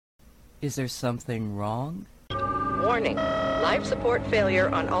Is there something wrong? Warning. Life support failure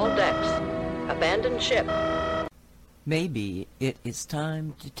on all decks. Abandon ship. Maybe it is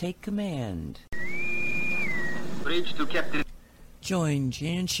time to take command. Bridge to Captain. Join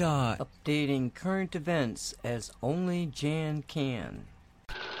Jan Shaw, updating current events as only Jan can.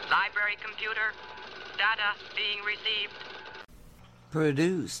 Library computer. Data being received.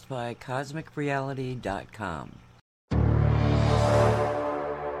 Produced by CosmicReality.com.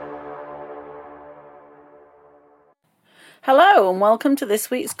 Hello and welcome to this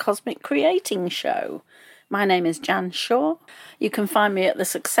week's Cosmic Creating Show. My name is Jan Shaw. You can find me at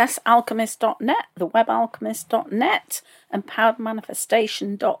thesuccessalchemist.net, thewebalchemist.net,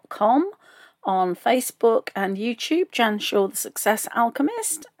 empoweredmanifestation.com, on Facebook and YouTube, Jan Shaw the Success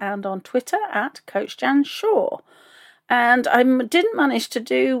Alchemist, and on Twitter at Coach Jan Shaw. And I didn't manage to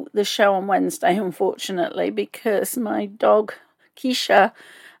do the show on Wednesday, unfortunately, because my dog, Keisha,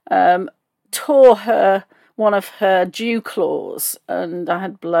 tore one of her dew claws, and I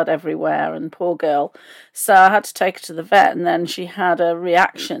had blood everywhere, and poor girl. So I had to take her to the vet, and then she had a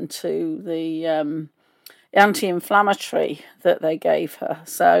reaction to the anti-inflammatory that they gave her.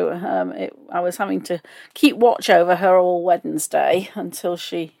 So I was having to keep watch over her all Wednesday until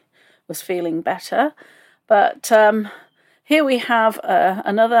she was feeling better. But here we have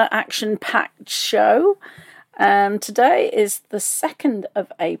another action-packed show. And today is the 2nd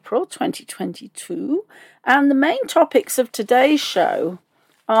of April 2022, and the main topics of today's show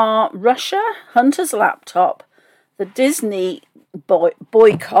are Russia, Hunter's laptop, the Disney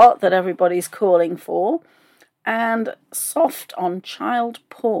boycott that everybody's calling for, and soft on child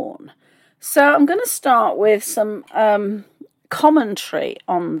porn. So I'm going to start with some commentary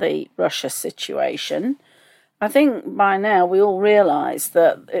on the Russia situation. I think by now we all realise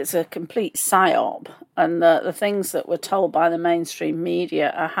that it's a complete psyop, and that the things that were told by the mainstream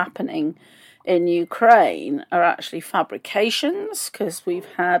media are happening in Ukraine are actually fabrications, because we've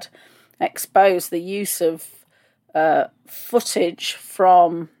had exposed the use of footage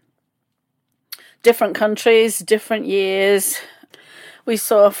from different countries, different years. We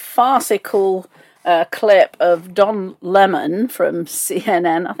saw a farcical clip of Don Lemon from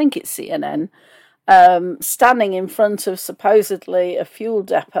CNN, I think it's CNN, standing in front of supposedly a fuel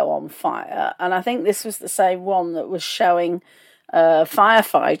depot on fire. And I think this was the same one that was showing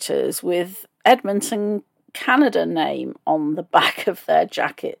firefighters with Edmonton, Canada name on the back of their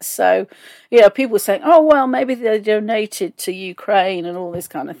jackets. So, people say, oh, well, maybe they donated to Ukraine and all this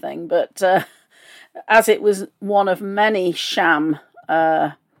kind of thing. But as it was one of many sham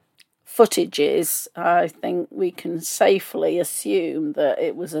footages, I think we can safely assume that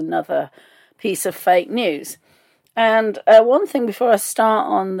it was another piece of fake news. And one thing before I start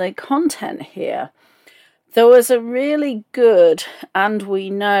on the content here, there was a really good And We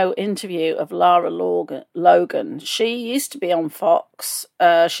Know interview of Lara Logan. She used to be on Fox.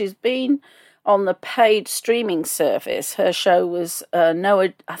 She's been on the paid streaming service. Her show was No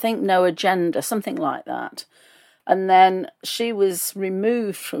Agenda, something like that. And then she was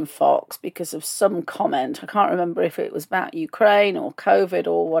removed from Fox because of some comment. I can't remember if it was about Ukraine or COVID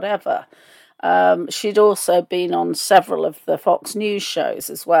or whatever. She'd also been on several of the Fox News shows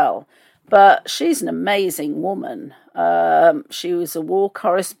as well. But she's an amazing woman. She was a war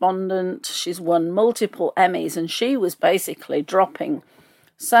correspondent. She's won multiple Emmys, and she was basically dropping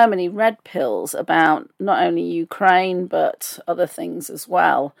so many red pills about not only Ukraine, but other things as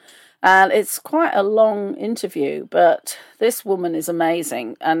well. And it's quite a long interview, but this woman is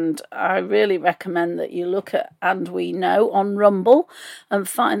amazing. And I really recommend that you look at And We Know on Rumble and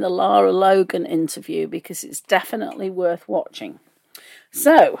find the Lara Logan interview, because it's definitely worth watching.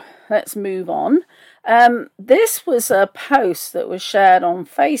 So let's move on. This was a post that was shared on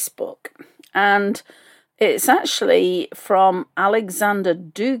Facebook, and it's actually from Alexander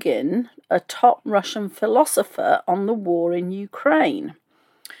Dugin, a top Russian philosopher on the war in Ukraine.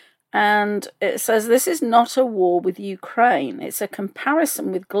 And it says, this is not a war with Ukraine. It's a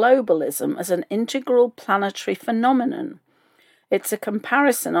comparison with globalism as an integral planetary phenomenon. It's a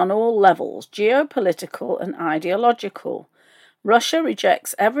comparison on all levels, geopolitical and ideological. Russia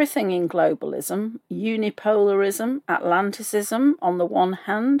rejects everything in globalism, unipolarism, Atlanticism on the one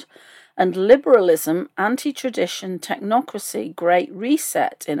hand, and liberalism, anti-tradition, technocracy, great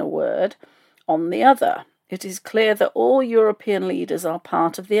reset, in a word, on the other. It is clear that all European leaders are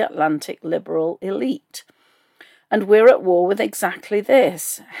part of the Atlantic liberal elite. And we're at war with exactly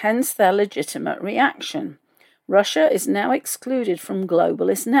this, hence their legitimate reaction. Russia is now excluded from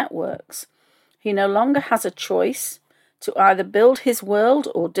globalist networks. He no longer has a choice to either build his world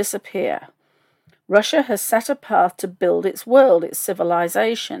or disappear. Russia has set a path to build its world, its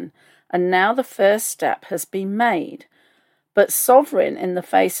civilization, and now the first step has been made. But sovereign in the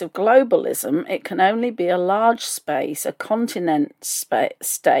face of globalism, it can only be a large space, a continent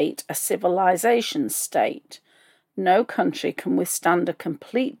state, a civilization state. No country can withstand a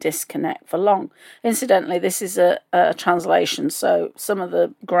complete disconnect for long. Incidentally, this is a translation, so some of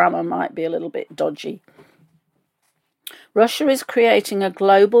the grammar might be a little bit dodgy. Russia is creating a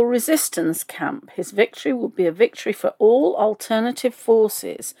global resistance camp. His victory will be a victory for all alternative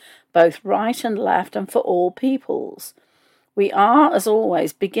forces, both right and left, and for all peoples. We are, as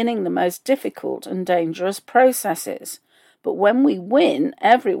always, beginning the most difficult and dangerous processes. But when we win,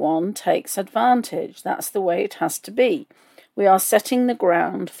 everyone takes advantage. That's the way it has to be. We are setting the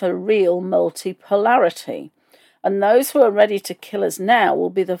ground for real multipolarity. And those who are ready to kill us now will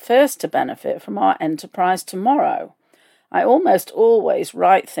be the first to benefit from our enterprise tomorrow. I almost always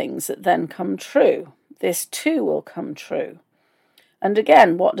write things that then come true. This too will come true. And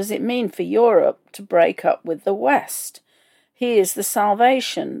again, what does it mean for Europe to break up with the West? He is the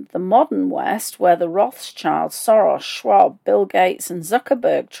salvation. The modern West, where the Rothschilds, Soros, Schwab, Bill Gates and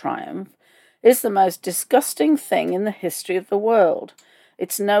Zuckerberg triumph, is the most disgusting thing in the history of the world.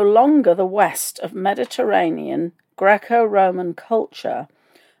 It's no longer the West of Mediterranean, Greco-Roman culture,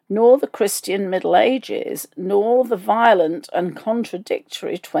 nor the Christian Middle Ages, nor the violent and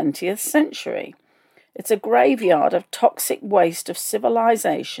contradictory 20th century. It's a graveyard of toxic waste of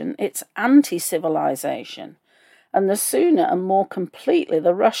civilization. It's anti-civilization. And the sooner and more completely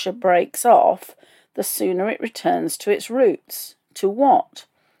the Russia breaks off, the sooner it returns to its roots. To what?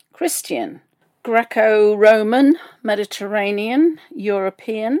 Christian. Greco-Roman, Mediterranean,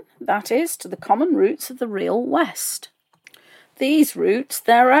 European, that is, to the common roots of the real West. These roots,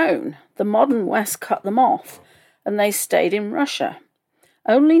 their own. The modern West cut them off, and they stayed in Russia.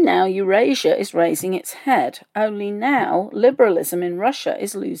 Only now Eurasia is raising its head. Only now liberalism in Russia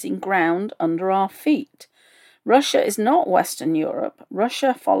is losing ground under our feet. Russia is not Western Europe.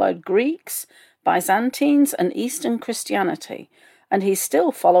 Russia followed Greeks, Byzantines, and Eastern Christianity, and he's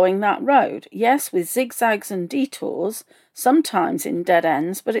still following that road. Yes, with zigzags and detours, sometimes in dead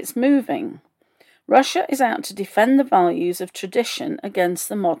ends, but it's moving. Russia is out to defend the values of tradition against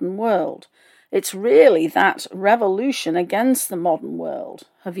the modern world. It's really that revolution against the modern world.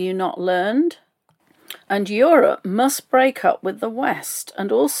 Have you not learned? And Europe must break up with the West,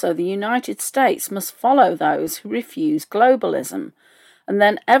 and also the United States must follow those who refuse globalism, and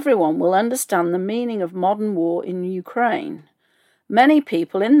then everyone will understand the meaning of modern war in Ukraine. Many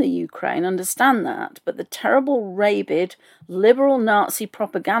people in the Ukraine understand that, but the terrible, rabid, liberal Nazi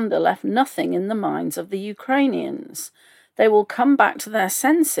propaganda left nothing in the minds of the Ukrainians. They will come back to their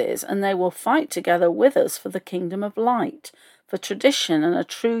senses, and they will fight together with us for the kingdom of light, for tradition and a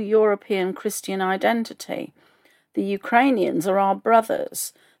true European Christian identity. The Ukrainians are our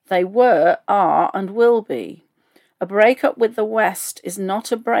brothers. They were, are, and will be. A breakup with the West is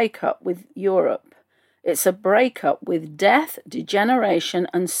not a breakup with Europe. It's a breakup with death, degeneration,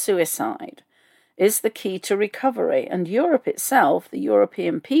 and suicide. Is the key to recovery, and Europe itself, the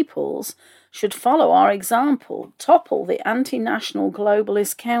European peoples, should follow our example, topple the anti-national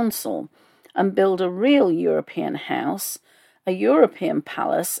globalist council, and build a real European house, a European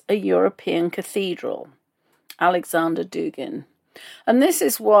palace, a European cathedral. Alexander Dugin. And this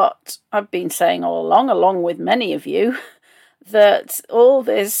is what I've been saying all along with many of you, that all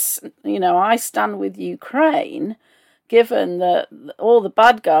this, I stand with Ukraine, given that all the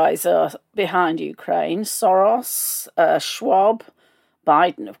bad guys are behind Ukraine, Soros, Schwab,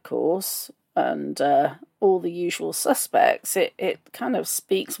 Biden, of course, and all the usual suspects, it kind of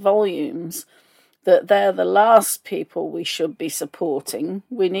speaks volumes that they're the last people we should be supporting.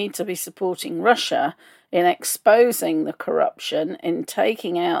 We need to be supporting Russia in exposing the corruption, in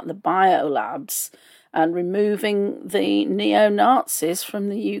taking out the biolabs, and removing the neo-Nazis from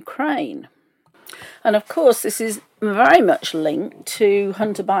the Ukraine. And of course, this is very much linked to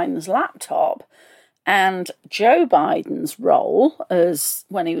Hunter Biden's laptop and Joe Biden's role as,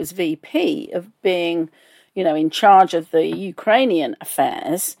 when he was VP, of being, in charge of the Ukrainian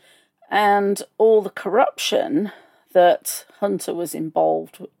affairs, and all the corruption that Hunter was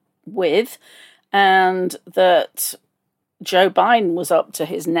involved with, and that Joe Biden was up to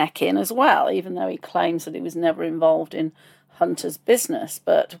his neck in as well, even though he claims that he was never involved in Hunter's business.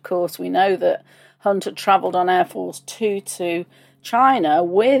 But of course, we know that Hunter travelled on Air Force 2 to China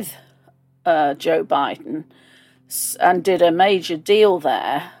with Joe Biden and did a major deal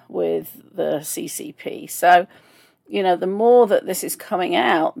there with the CCP. So, the more that this is coming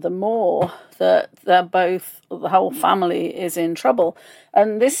out, the more that the whole family is in trouble.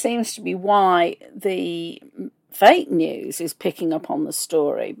 And this seems to be why the fake news is picking up on the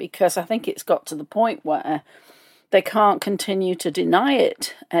story, because I think it's got to the point where they can't continue to deny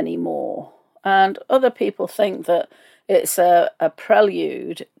it anymore. And other people think that it's a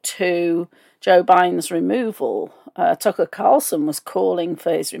prelude to Joe Biden's removal. Tucker Carlson was calling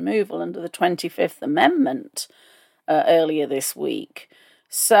for his removal under the 25th Amendment earlier this week.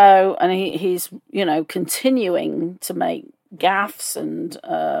 So, and he's, continuing to make gaffes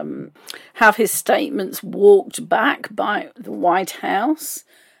and have his statements walked back by the White House.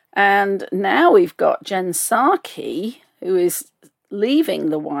 And now we've got Jen Psaki, who is leaving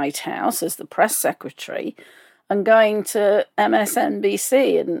the White House as the press secretary and going to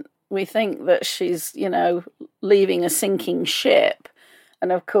MSNBC. And we think that she's, leaving a sinking ship.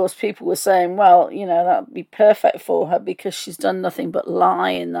 And of course, people were saying, well, that'd be perfect for her because she's done nothing but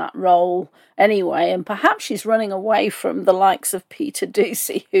lie in that role anyway. And perhaps she's running away from the likes of Peter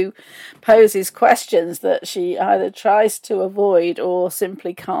Doocy, who poses questions that she either tries to avoid or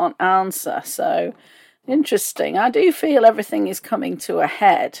simply can't answer. So interesting. I do feel everything is coming to a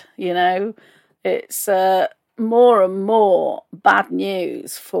head. It's more and more bad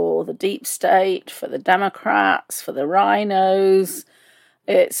news for the deep state, for the Democrats, for the rhinos.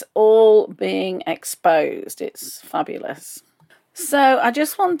 It's all being exposed. It's fabulous. So I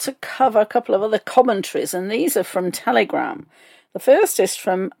just want to cover a couple of other commentaries, and these are from Telegram. The first is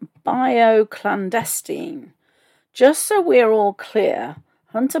from BioClandestine. Just so we're all clear,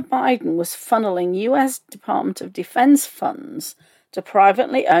 Hunter Biden was funneling US Department of Defense funds to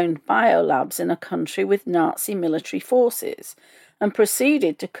privately owned biolabs in a country with Nazi military forces, and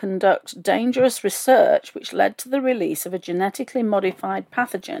proceeded to conduct dangerous research which led to the release of a genetically modified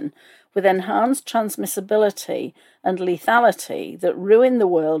pathogen with enhanced transmissibility and lethality that ruined the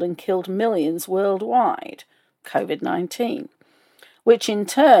world and killed millions worldwide, COVID-19, which in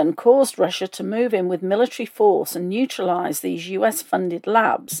turn caused Russia to move in with military force and neutralize these US-funded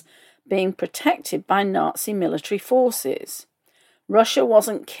labs being protected by Nazi military forces. Russia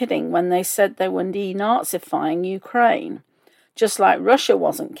wasn't kidding when they said they were denazifying Ukraine. Just like Russia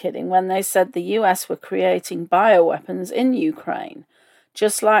wasn't kidding when they said the US were creating bioweapons in Ukraine.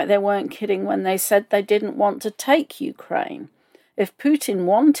 Just like they weren't kidding when they said they didn't want to take Ukraine. If Putin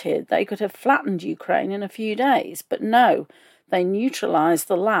wanted, they could have flattened Ukraine in a few days. But no, they neutralized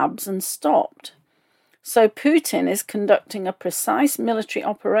the labs and stopped. So Putin is conducting a precise military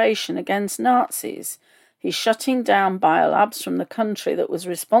operation against Nazis. He's shutting down biolabs from the country that was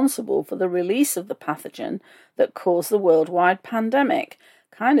responsible for the release of the pathogen that caused the worldwide pandemic.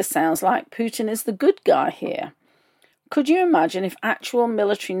 Kind of sounds like Putin is the good guy here. Could you imagine if actual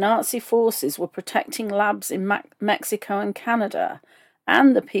military Nazi forces were protecting labs in Mexico and Canada,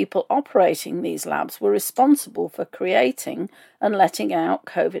 and the people operating these labs were responsible for creating and letting out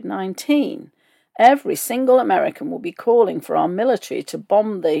COVID-19? Every single American will be calling for our military to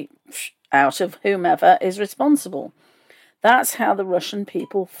bomb the out of whomever is responsible. That's how the Russian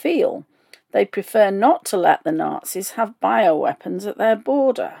people feel. They prefer not to let the Nazis have bioweapons at their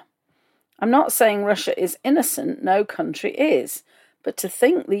border. I'm not saying Russia is innocent, no country is, but to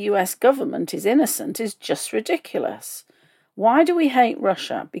think the US government is innocent is just ridiculous. Why do we hate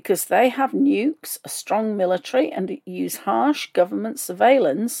Russia? Because they have nukes, a strong military, and use harsh government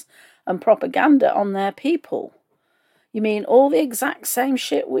surveillance and propaganda on their people. You mean all the exact same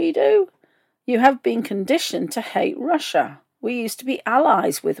shit we do? You have been conditioned to hate Russia. We used to be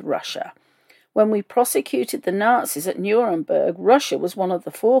allies with Russia. When we prosecuted the Nazis at Nuremberg, Russia was one of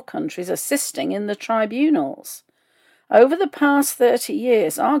the 4 countries assisting in the tribunals. Over the past 30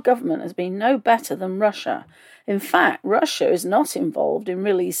 years, our government has been no better than Russia. In fact, Russia is not involved in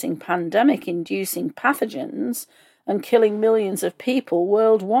releasing pandemic-inducing pathogens and killing millions of people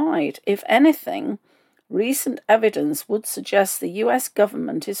worldwide. If anything, recent evidence would suggest the US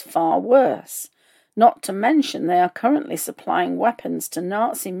government is far worse. Not to mention they are currently supplying weapons to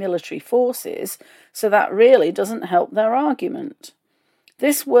Nazi military forces, so that really doesn't help their argument.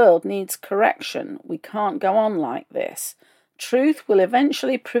 This world needs correction. We can't go on like this. Truth will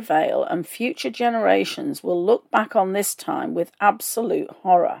eventually prevail, and future generations will look back on this time with absolute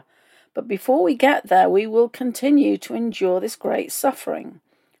horror. But before we get there, we will continue to endure this great suffering.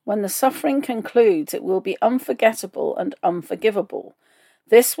 When the suffering concludes, it will be unforgettable and unforgivable.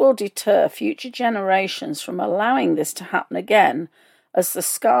 This will deter future generations from allowing this to happen again, as the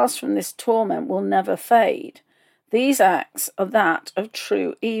scars from this torment will never fade. These acts are that of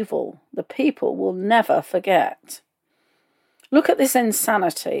true evil. The people will never forget. Look at this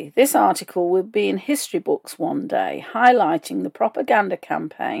insanity. This article will be in history books one day, highlighting the propaganda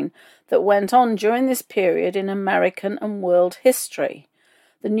campaign that went on during this period in American and world history.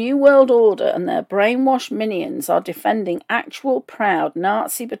 The New World Order and their brainwashed minions are defending actual proud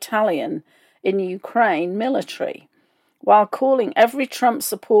Nazi battalion in Ukraine military, while calling every Trump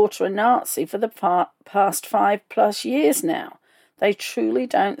supporter a Nazi for the past 5+ years now. They truly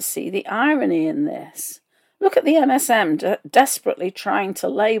don't see the irony in this. Look at the MSM desperately trying to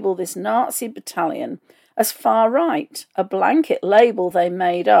label this Nazi battalion as far-right, a blanket label they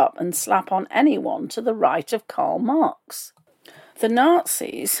made up and slap on anyone to the right of Karl Marx. The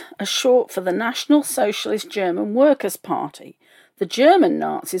Nazis are short for the National Socialist German Workers' Party. The German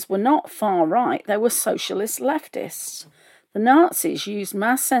Nazis were not far-right, they were socialist leftists. The Nazis used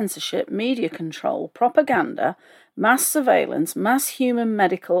mass censorship, media control, propaganda, mass surveillance, mass human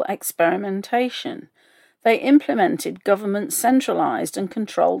medical experimentation. They implemented government centralized and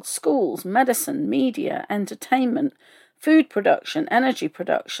controlled schools, medicine, media, entertainment, food production, energy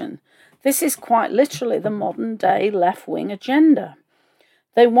production. This is quite literally the modern-day left-wing agenda.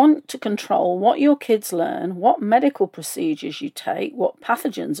 They want to control what your kids learn, what medical procedures you take, what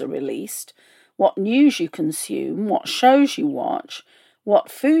pathogens are released, what news you consume, what shows you watch,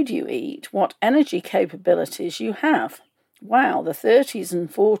 what food you eat, what energy capabilities you have. Wow, the 30s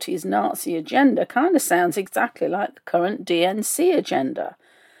and 40s Nazi agenda kind of sounds exactly like the current DNC agenda.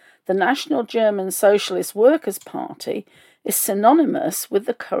 The National German Socialist Workers' Party is synonymous with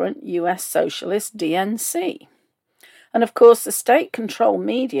the current US Socialist DNC. And of course, the state-controlled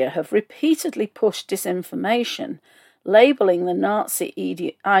media have repeatedly pushed disinformation, labelling the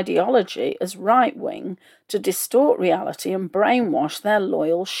Nazi ideology as right-wing to distort reality and brainwash their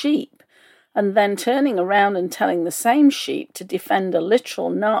loyal sheep, and then turning around and telling the same sheep to defend a literal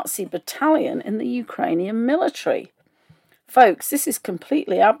Nazi battalion in the Ukrainian military. Folks, this is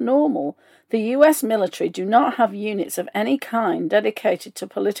completely abnormal. The US military do not have units of any kind dedicated to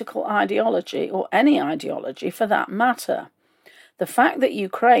political ideology or any ideology for that matter. The fact that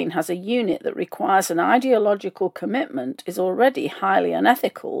Ukraine has a unit that requires an ideological commitment is already highly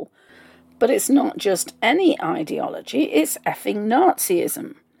unethical, but it's not just any ideology, it's effing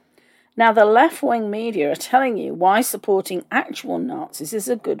Nazism. Now, the left-wing media are telling you why supporting actual Nazis is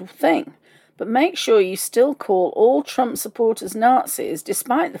a good thing, but make sure you still call all Trump supporters Nazis,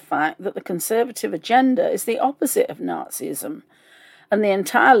 despite the fact that the conservative agenda is the opposite of Nazism, and the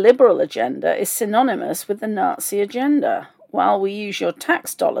entire liberal agenda is synonymous with the Nazi agenda, while we use your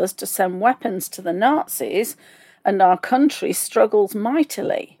tax dollars to send weapons to the Nazis, and our country struggles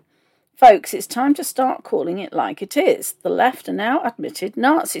mightily. Folks, it's time to start calling it like it is. The left are now admitted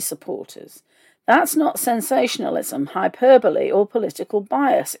Nazi supporters. That's not sensationalism, hyperbole, or political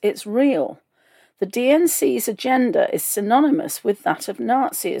bias. It's real. The DNC's agenda is synonymous with that of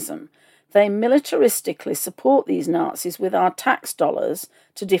Nazism. They militaristically support these Nazis with our tax dollars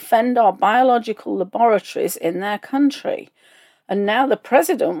to defend our biological laboratories in their country. And now the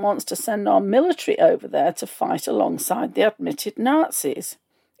president wants to send our military over there to fight alongside the admitted Nazis.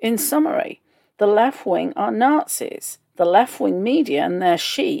 In summary, the left-wing are Nazis. The left-wing media and their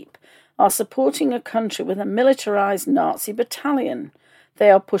sheep are supporting a country with a militarized Nazi battalion. They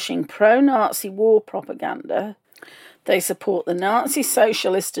are pushing pro-Nazi war propaganda. They support the Nazi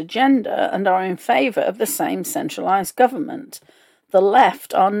socialist agenda and are in favour of the same centralised government. The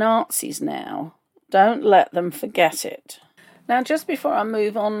left are Nazis now. Don't let them forget it. Now, just before I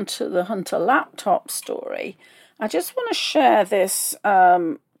move on to the Hunter laptop story, I just want to share this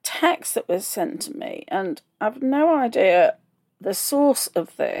text that was sent to me, and I've no idea the source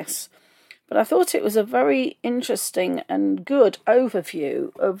of this, but I thought it was a very interesting and good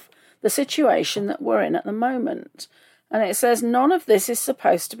overview of the situation that we're in at the moment. And it says, none of this is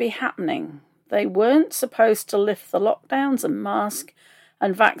supposed to be happening. They weren't supposed to lift the lockdowns and mask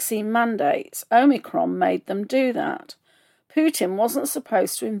and vaccine mandates. Omicron made them do that. Putin wasn't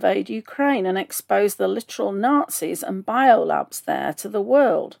supposed to invade Ukraine and expose the literal Nazis and biolabs there to the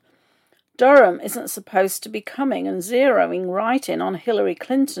world. Durham isn't supposed to be coming and zeroing right in on Hillary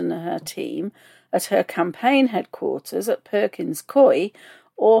Clinton and her team at her campaign headquarters at Perkins Coie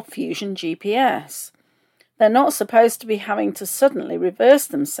or Fusion GPS. They're not supposed to be having to suddenly reverse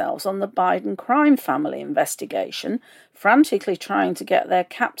themselves on the Biden crime family investigation, frantically trying to get their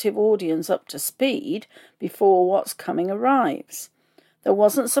captive audience up to speed before what's coming arrives. There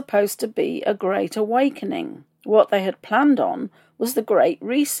wasn't supposed to be a great awakening. What they had planned on was the Great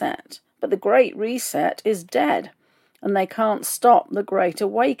Reset, but the Great Reset is dead, and they can't stop the Great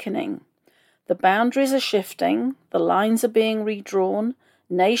Awakening. The boundaries are shifting, the lines are being redrawn,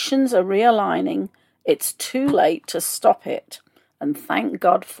 nations are realigning. It's too late to stop it, and thank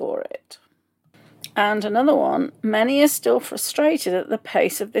God for it. And another one, many are still frustrated at the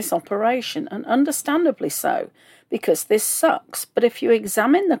pace of this operation, and understandably so, because this sucks. But if you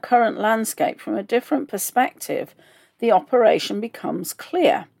examine the current landscape from a different perspective, the operation becomes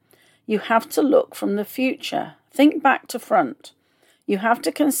clear. You have to look from the future. Think back to front. You have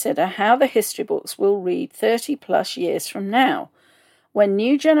to consider how the history books will read 30 plus years from now. When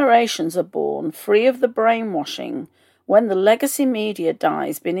new generations are born, free of the brainwashing, when the legacy media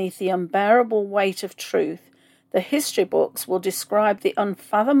dies beneath the unbearable weight of truth, the history books will describe the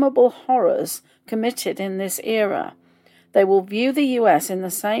unfathomable horrors committed in this era. They will view the US in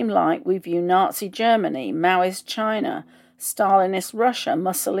the same light we view Nazi Germany, Maoist China, Stalinist Russia,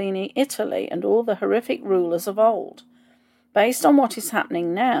 Mussolini Italy, and all the horrific rulers of old. Based on what is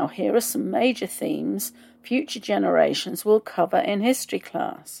happening now, here are some major themes future generations will cover in history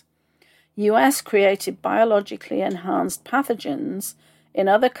class. US created biologically enhanced pathogens in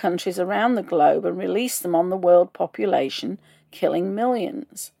other countries around the globe and released them on the world population, killing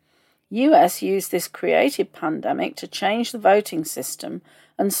millions. US used this created pandemic to change the voting system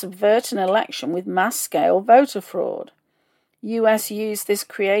and subvert an election with mass-scale voter fraud. US used this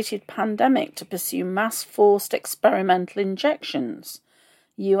created pandemic to pursue mass-forced experimental injections.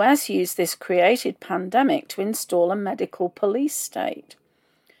 US used this created pandemic to install a medical police state.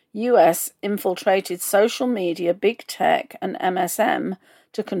 US infiltrated social media, big tech, and MSM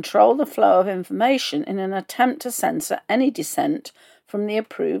to control the flow of information in an attempt to censor any dissent from the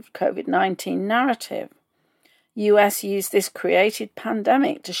approved COVID-19 narrative. US used this created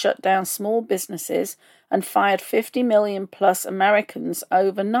pandemic to shut down small businesses and fired 50 million plus Americans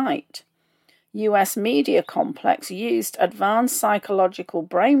overnight. US media complex used advanced psychological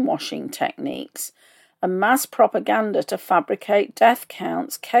brainwashing techniques and mass propaganda to fabricate death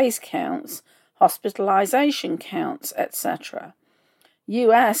counts, case counts, hospitalization counts, etc.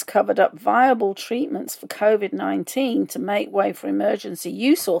 US covered up viable treatments for COVID-19 to make way for emergency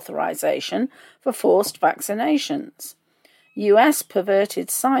use authorization for forced vaccinations. US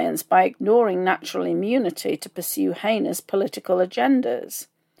perverted science by ignoring natural immunity to pursue heinous political agendas.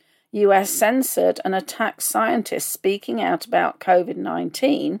 US censored and attacked scientists speaking out about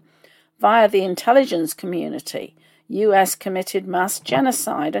COVID-19 via the intelligence community. US committed mass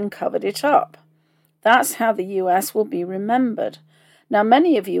genocide and covered it up. That's how the US will be remembered. Now,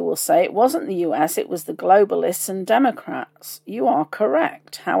 many of you will say it wasn't the US, it was the globalists and Democrats. You are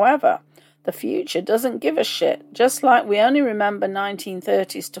correct. However, the future doesn't give a shit, just like we only remember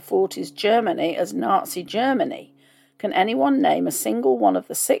 1930s to 40s Germany as Nazi Germany. Can anyone name a single one of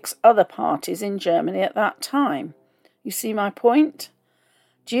the 6 other parties in Germany at that time? You see my point?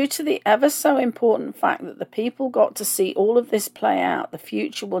 Due to the ever so important fact that the people got to see all of this play out, the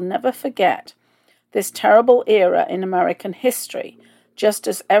future will never forget this terrible era in American history. Just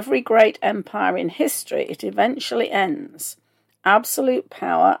as every great empire in history, it eventually ends. Absolute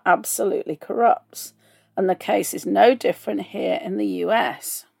power absolutely corrupts, and the case is no different here in the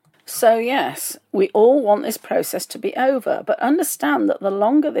US. So yes, we all want this process to be over, but understand that the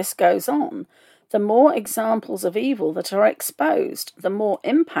longer this goes on, the more examples of evil that are exposed, the more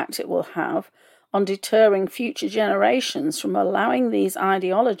impact it will have on deterring future generations from allowing these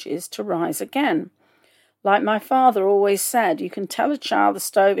ideologies to rise again. Like my father always said, you can tell a child the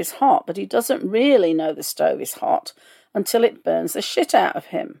stove is hot, but he doesn't really know the stove is hot until it burns the shit out of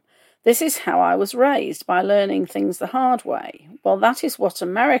him. This is how I was raised, by learning things the hard way. Well, that is what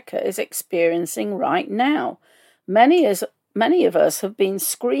America is experiencing right now. Many of us have been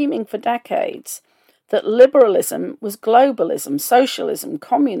screaming for decades that liberalism was globalism, socialism,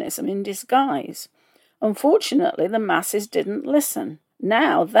 communism in disguise. Unfortunately, the masses didn't listen.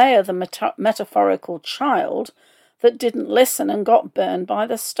 Now they are the metaphorical child that didn't listen and got burned by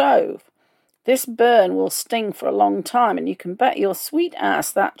the stove. This burn will sting for a long time, and you can bet your sweet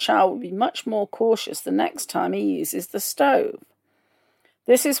ass that child will be much more cautious the next time he uses the stove.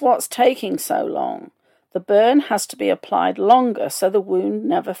 This is what's taking so long. The burn has to be applied longer so the wound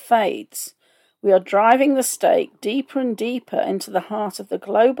never fades. We are driving the stake deeper and deeper into the heart of the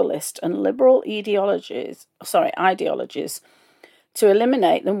globalist and liberal ideologies to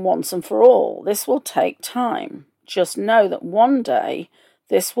eliminate them once and for all. This will take time. Just know that one day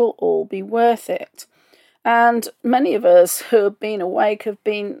this will all be worth it. And many of us who have been awake have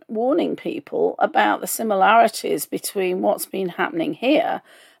been warning people about the similarities between what's been happening here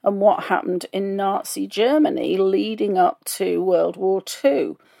and what happened in Nazi Germany leading up to World War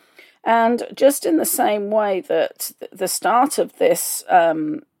II. And just in the same way that the start of this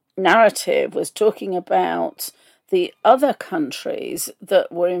narrative was talking about the other countries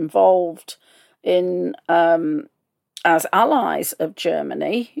that were involved in as allies of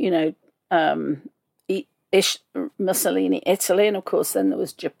Germany, Mussolini, Italy, and of course then there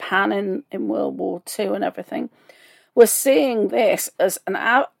was Japan in World War II and everything. We're seeing this as an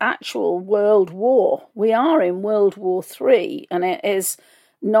actual world war. We are in World War III, and it is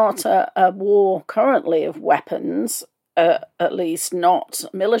not a war currently of weapons, at least not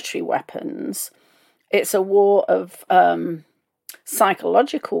military weapons. It's a war of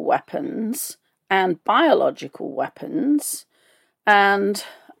psychological weapons and biological weapons. And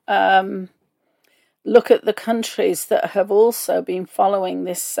look at the countries that have also been following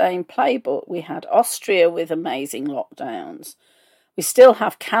this same playbook. We had Austria with amazing lockdowns. We still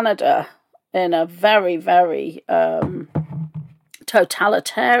have Canada in a very, very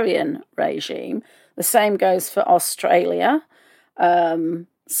totalitarian regime. The same goes for Australia.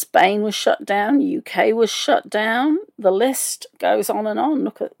 Spain was shut down. UK was shut down. The list goes on and on.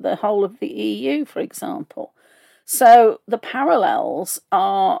 Look at the whole of the EU, for example. So the parallels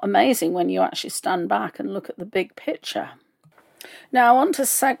are amazing when you actually stand back and look at the big picture. Now I want to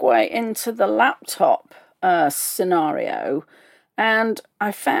segue into the laptop scenario, and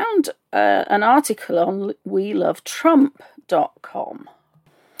I found an article on WeLoveTrump.com.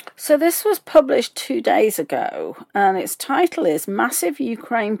 So this was published 2 days ago, and its title is Massive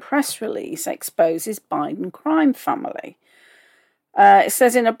Ukraine Press Release Exposes Biden Crime Family. It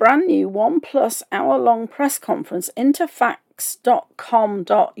says in a brand new 1+ hour-long press conference,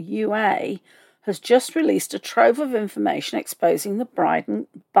 Interfax.com.ua has just released a trove of information exposing the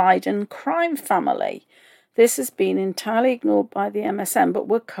Biden crime family. This has been entirely ignored by the MSM, but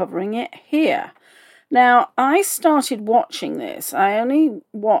we're covering it here. Now, I started watching this. I only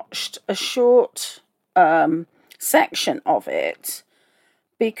watched a short section of it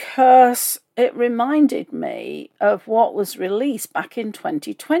because it reminded me of what was released back in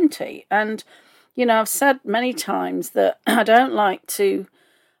 2020. And, you know, I've said many times that I don't like to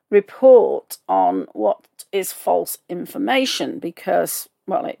report on what is false information because,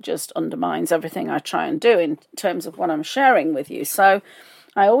 well, it just undermines everything I try and do in terms of what I'm sharing with you. So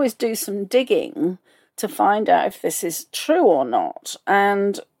I always do some digging to find out if this is true or not.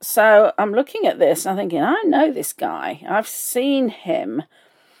 And so I'm looking at this and I'm thinking, I know this guy. I've seen him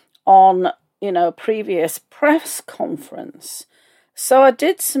on, you know, a previous press conference. So I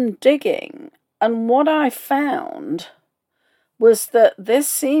did some digging, and what I found was that this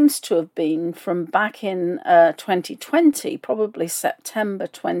seems to have been from back in 2020, probably September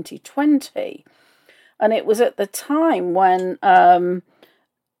 2020. And it was at the time when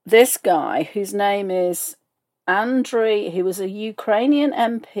this guy, whose name is Andriy, he was a Ukrainian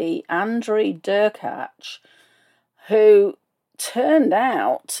MP, Andriy Derkach, who turned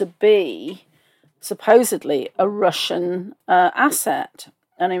out to be supposedly a Russian asset,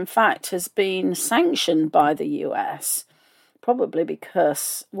 and in fact has been sanctioned by the US, probably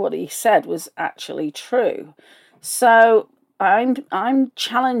because what he said was actually true. So I'm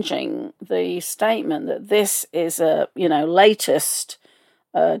challenging the statement that this is a latest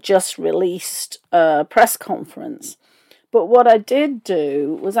just released press conference. But what I did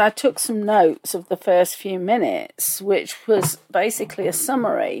do was I took some notes of the first few minutes, which was basically a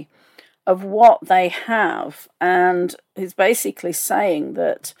summary of what they have, and is basically saying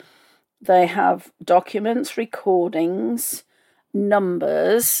that they have documents, recordings,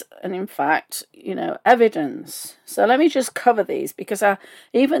 numbers, and in fact, evidence. So let me just cover these, because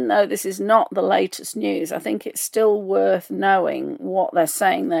even though this is not the latest news, I think it's still worth knowing what they're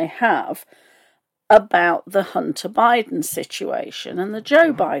saying they have about the Hunter Biden situation and the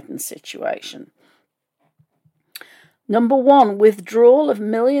Joe Biden situation. Number one, withdrawal of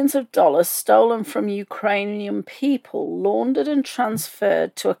millions of dollars stolen from Ukrainian people, laundered and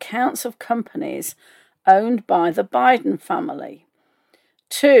transferred to accounts of companies owned by the Biden family.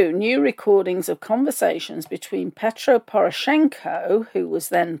 2, new recordings of conversations between Petro Poroshenko, who was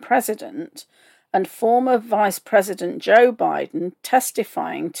then president, and former Vice President Joe Biden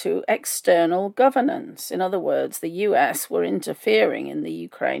testifying to external governance. In other words, the US were interfering in the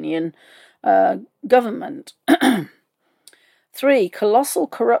Ukrainian government. 3, colossal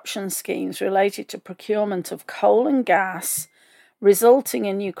corruption schemes related to procurement of coal and gas, resulting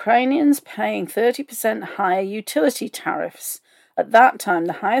in Ukrainians paying 30% higher utility tariffs. At that time,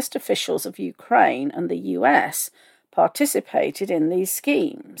 the highest officials of Ukraine and the US participated in these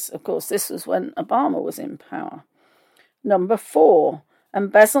schemes. Of course, this was when Obama was in power. Number 4,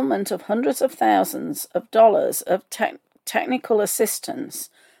 embezzlement of hundreds of thousands of dollars of technical assistance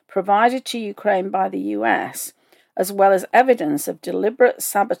provided to Ukraine by the US, as well as evidence of deliberate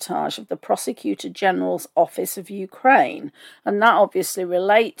sabotage of the Prosecutor General's Office of Ukraine. And that obviously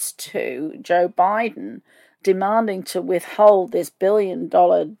relates to Joe Biden demanding to withhold this $1 billion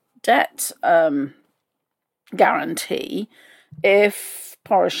debt guarantee if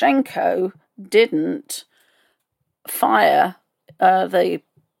Poroshenko didn't fire the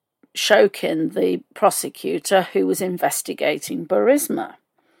Shokin, the prosecutor who was investigating Burisma.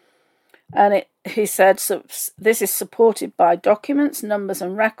 And he said, so this is supported by documents, numbers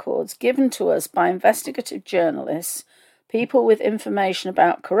and records given to us by investigative journalists, people with information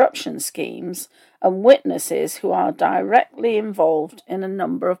about corruption schemes, and witnesses who are directly involved in a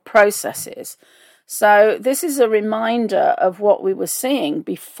number of processes. So this is a reminder of what we were seeing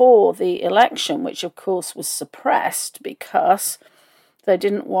before the election, which of course was suppressed because they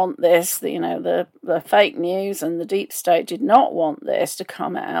didn't want this, the fake news and the deep state did not want this to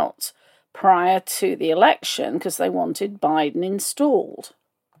come out prior to the election because they wanted Biden installed.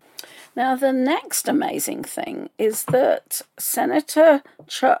 Now, the next amazing thing is that Senator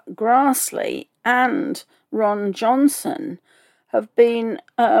Chuck Grassley and Ron Johnson have been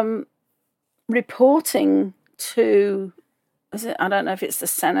reporting to, I don't know if it's the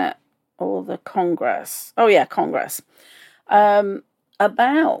Senate or the Congress. Oh, yeah, Congress.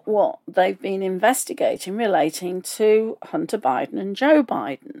 About what they've been investigating relating to Hunter Biden and Joe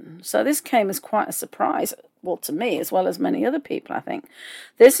Biden. So this came as quite a surprise, well, to me, as well as many other people, I think.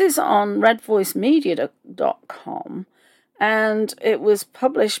 This is on redvoicemedia.com, and it was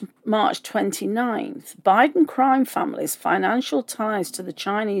published March 29th. Biden crime family's financial ties to the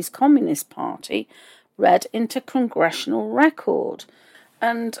Chinese Communist Party read into congressional record.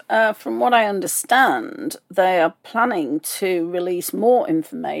 And from what I understand, they are planning to release more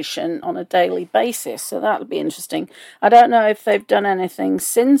information on a daily basis. So that'll be interesting. I don't know if they've done anything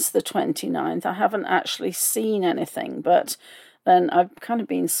since the 29th. I haven't actually seen anything, but then I've kind of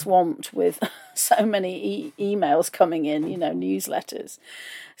been swamped with so many emails coming in, newsletters.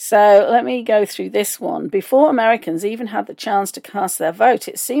 So let me go through this one. Before Americans even had the chance to cast their vote,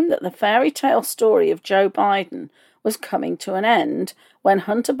 it seemed that the fairy tale story of Joe Biden was coming to an end when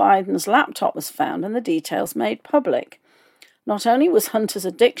Hunter Biden's laptop was found and the details made public. Not only was Hunter's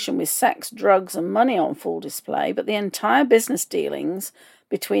addiction with sex, drugs, and money on full display, but the entire business dealings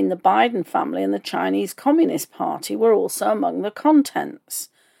between the Biden family and the Chinese Communist Party were also among the contents.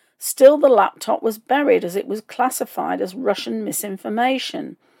 Still, the laptop was buried as it was classified as Russian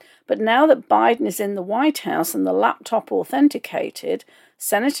misinformation. But now that Biden is in the White House and the laptop authenticated,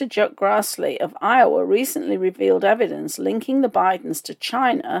 Senator Chuck Grassley of Iowa recently revealed evidence linking the Bidens to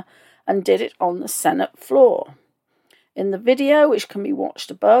China and did it on the Senate floor. In the video, which can be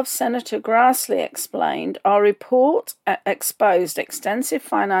watched above, Senator Grassley explained, our report exposed extensive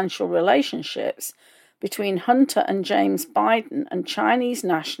financial relationships between Hunter and James Biden and Chinese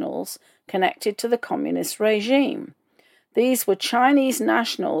nationals connected to the communist regime. These were Chinese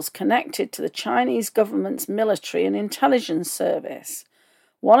nationals connected to the Chinese government's military and intelligence service.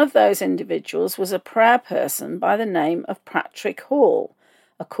 One of those individuals was a prayer person by the name of Patrick Hall.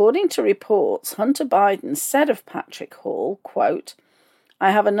 According to reports, Hunter Biden said of Patrick Hall, quote,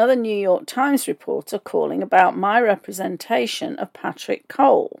 I have another New York Times reporter calling about my representation of Patrick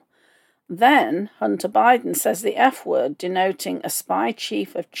Cole. Then Hunter Biden says the F word, denoting a spy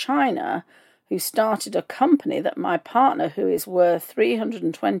chief of China who started a company that my partner, who is worth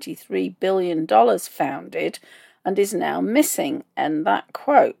 $323 billion, founded and is now missing, end that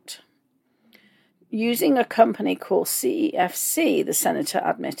quote. Using a company called CEFC, the senator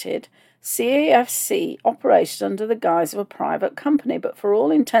admitted, CEFC operated under the guise of a private company, but for all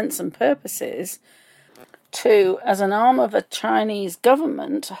intents and purposes, as an arm of a Chinese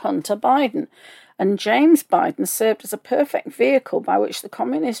government, Hunter Biden. And James Biden served as a perfect vehicle by which the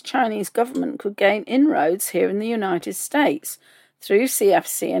communist Chinese government could gain inroads here in the United States through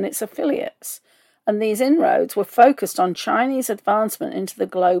CEFC and its affiliates. And these inroads were focused on Chinese advancement into the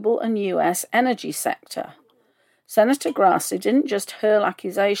global and US energy sector. Senator Grassley didn't just hurl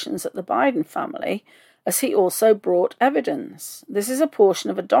accusations at the Biden family, as he also brought evidence. This is a portion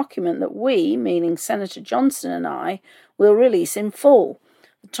of a document that we, meaning Senator Johnson and I, will release in full.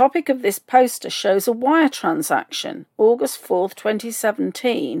 The topic of this poster shows a wire transaction, August 4th,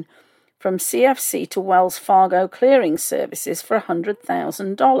 2017, from CFC to Wells Fargo Clearing Services for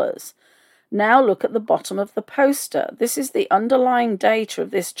 $100,000. Now look at the bottom of the poster. This is the underlying data of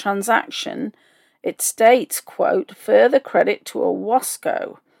this transaction. It states, quote, further credit to a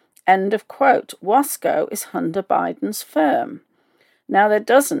Wasco, end of quote. Wasco is Hunter Biden's firm. Now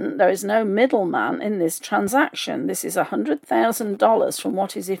there is no middleman in this transaction. This is $100,000 from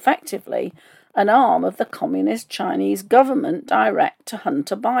what is effectively an arm of the communist Chinese government direct to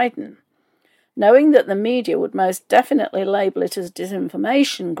Hunter Biden. Knowing that the media would most definitely label it as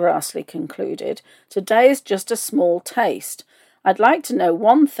disinformation, Grassley concluded, today is just a small taste. I'd like to know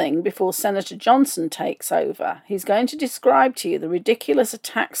one thing before Senator Johnson takes over. He's going to describe to you the ridiculous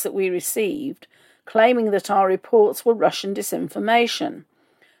attacks that we received, claiming that our reports were Russian disinformation.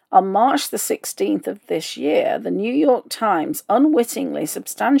 On March the 16th of this year, the New York Times unwittingly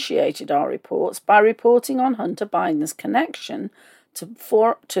substantiated our reports by reporting on Hunter Biden's connection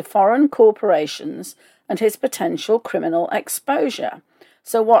to foreign corporations and his potential criminal exposure.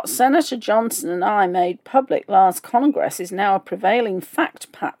 So what Senator Johnson and I made public last Congress is now a prevailing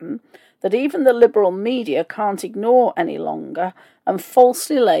fact pattern that even the liberal media can't ignore any longer and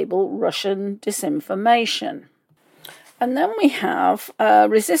falsely label Russian disinformation. And then we have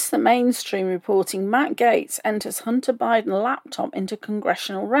Resist the Mainstream reporting Matt Gaetz enters Hunter Biden laptop into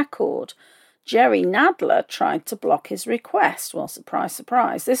congressional record. Jerry Nadler tried to block his request. Well, surprise,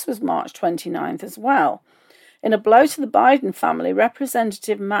 surprise. This was March 29th as well. In a blow to the Biden family,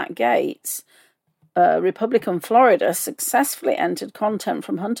 Representative Matt Gaetz, Republican Florida, successfully entered content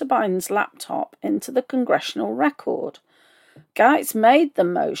from Hunter Biden's laptop into the congressional record. Gaetz made the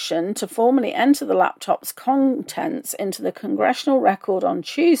motion to formally enter the laptop's contents into the congressional record on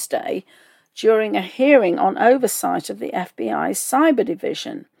Tuesday during a hearing on oversight of the FBI's Cyber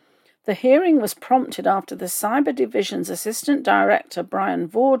Division. The hearing was prompted after the Cyber Division's Assistant Director, Brian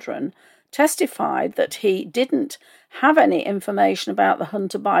Vaudran, testified that he didn't have any information about the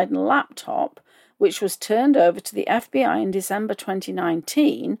Hunter Biden laptop, which was turned over to the FBI in December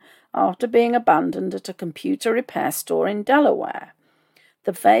 2019 after being abandoned at a computer repair store in Delaware.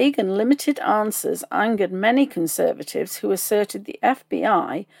 The vague and limited answers angered many conservatives who asserted the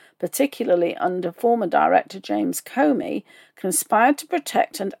FBI, particularly under former Director James Comey, conspired to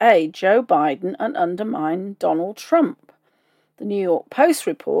protect and aid Joe Biden and undermine Donald Trump. The New York Post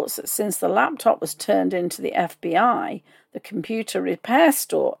reports that since the laptop was turned into the FBI, the computer repair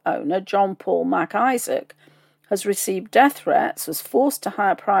store owner, John Paul MacIsaac, has received death threats, was forced to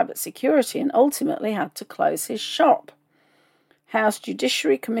hire private security, and ultimately had to close his shop. House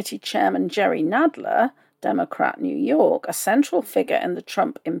Judiciary Committee Chairman Jerry Nadler, Democrat, New York, a central figure in the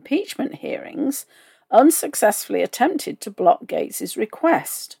Trump impeachment hearings, unsuccessfully attempted to block Gaetz's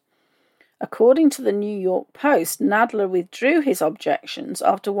request. According to the New York Post, Nadler withdrew his objections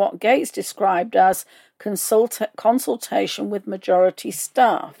after what Gaetz described as consultation with majority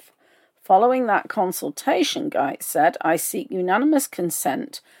staff. Following that consultation, Gaetz said, I seek unanimous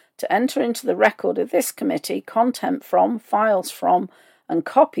consent to enter into the record of this committee content from, files from, and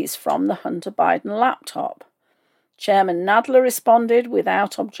copies from the Hunter Biden laptop. Chairman Nadler responded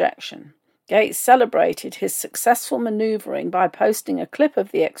without objection. Gaetz celebrated his successful manoeuvring by posting a clip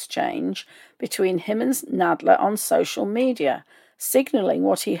of the exchange between him and Nadler on social media, signalling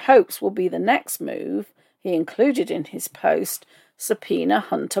what he hopes will be the next move. He included in his post, subpoena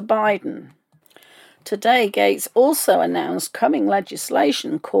Hunter Biden. Today, Gaetz also announced coming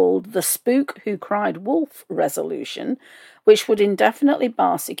legislation called the Spook Who Cried Wolf resolution, which would indefinitely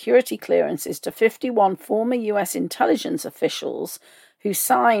bar security clearances to 51 former U.S. intelligence officials who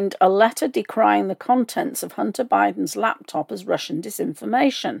signed a letter decrying the contents of Hunter Biden's laptop as Russian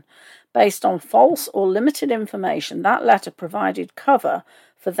disinformation. Based on false or limited information, that letter provided cover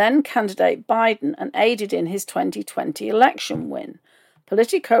for then-candidate Biden and aided in his 2020 election win.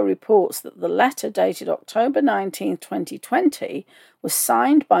 Politico reports that the letter, dated October 19, 2020, was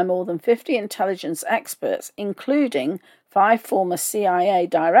signed by more than 50 intelligence experts, including 5 former CIA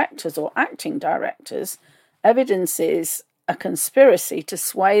directors or acting directors, evidences a conspiracy to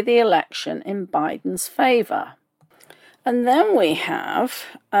sway the election in Biden's favor. And then we have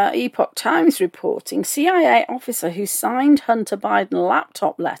Epoch Times reporting CIA officer who signed Hunter Biden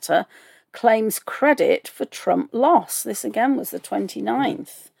laptop letter claims credit for Trump loss. This again was the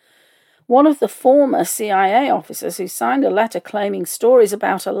 29th. One of the former CIA officers who signed a letter claiming stories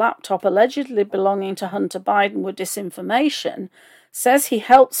about a laptop allegedly belonging to Hunter Biden were disinformation says he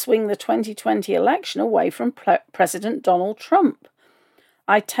helped swing the 2020 election away from President Donald Trump.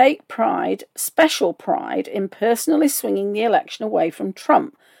 I take special pride, in personally swinging the election away from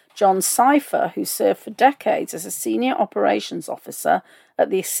Trump, John Cipher, who served for decades as a senior operations officer at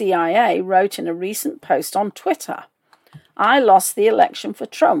the CIA, wrote in a recent post on Twitter. I lost the election for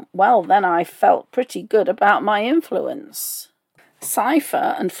Trump. Well, then I felt pretty good about my influence.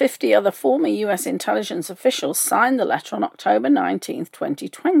 Cipher and 50 other former U.S. intelligence officials signed the letter on October 19,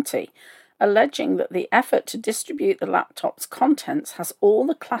 2020, alleging that the effort to distribute the laptop's contents has all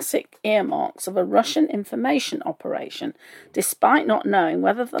the classic earmarks of a Russian information operation, despite not knowing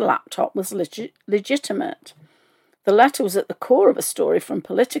whether the laptop was legitimate. The letter was at the core of a story from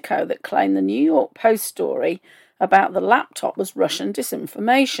Politico that claimed the New York Post story about the laptop was Russian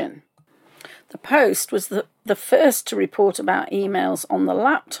disinformation. The Post was the first to report about emails on the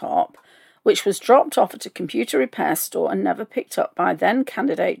laptop, which was dropped off at a computer repair store and never picked up by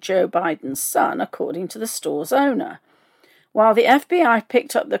then-candidate Joe Biden's son, according to the store's owner. While the FBI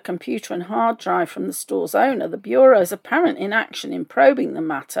picked up the computer and hard drive from the store's owner, the Bureau's apparent inaction in probing the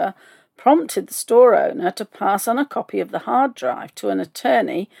matter prompted the store owner to pass on a copy of the hard drive to an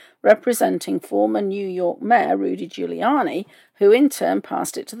attorney representing former New York Mayor Rudy Giuliani, who in turn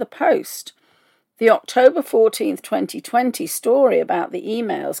passed it to the Post. The October 14, 2020 story about the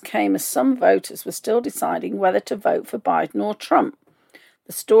emails came as some voters were still deciding whether to vote for Biden or Trump.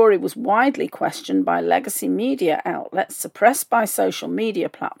 The story was widely questioned by legacy media outlets suppressed by social media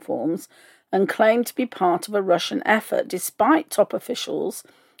platforms and claimed to be part of a Russian effort, despite top officials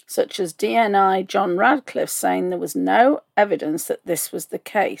such as DNI John Radcliffe saying there was no evidence that this was the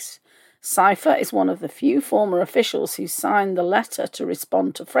case. Cipher is one of the few former officials who signed the letter to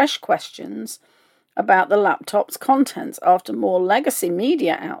respond to fresh questions about the laptop's contents after more legacy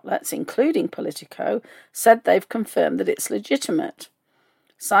media outlets, including Politico, said they've confirmed that it's legitimate.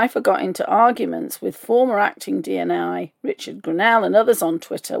 Cipher got into arguments with former acting DNI Richard Grenell and others on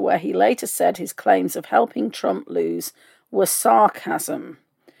Twitter, where he later said his claims of helping Trump lose were sarcasm.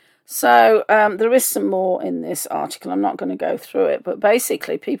 So there is some more in this article. I'm not going to go through it, but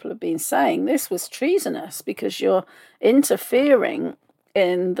basically people have been saying this was treasonous because you're interfering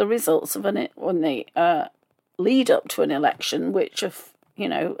in the results of the lead up to an election, which have,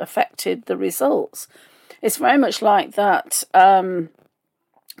 affected the results. It's very much like that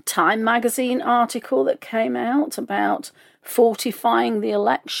Time magazine article that came out about fortifying the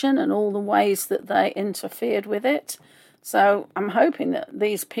election and all the ways that they interfered with it. So I'm hoping that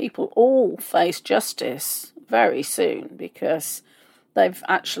these people all face justice very soon because they've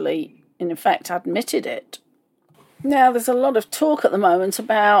actually, in effect, admitted it. Now, there's a lot of talk at the moment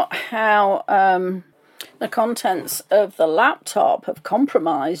about how the contents of the laptop have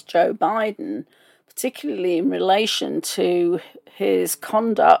compromised Joe Biden, particularly in relation to his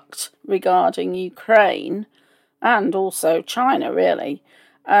conduct regarding Ukraine and also China, really.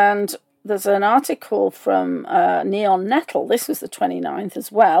 And there's an article from Neon Nettle. This was the 29th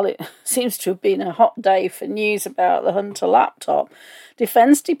as well. It seems to have been a hot day for news about the Hunter laptop.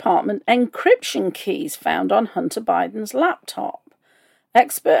 Defense Department encryption keys found on Hunter Biden's laptop.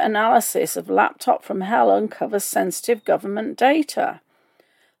 Expert analysis of laptop from hell uncovers sensitive government data.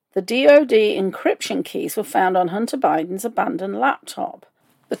 The DoD encryption keys were found on Hunter Biden's abandoned laptop.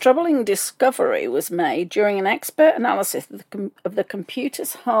 The troubling discovery was made during an expert analysis of the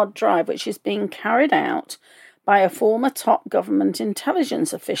computer's hard drive, which is being carried out by a former top government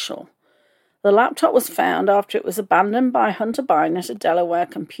intelligence official. The laptop was found after it was abandoned by Hunter Biden at a Delaware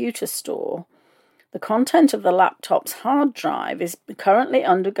computer store. The content of the laptop's hard drive is currently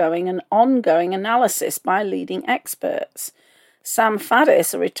undergoing an ongoing analysis by leading experts. Sam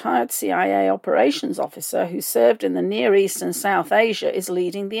Faddis, a retired CIA operations officer who served in the Near East and South Asia, is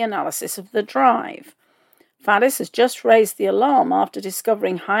leading the analysis of the drive. Faddis has just raised the alarm after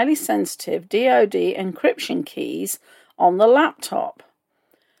discovering highly sensitive DoD encryption keys on the laptop.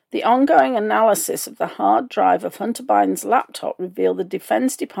 The ongoing analysis of the hard drive of Hunter Biden's laptop revealed the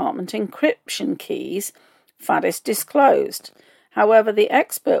Defense Department encryption keys Faddis disclosed. However, the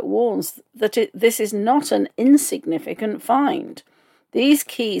expert warns that this is not an insignificant find. These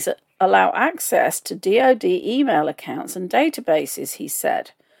keys allow access to DoD email accounts and databases, he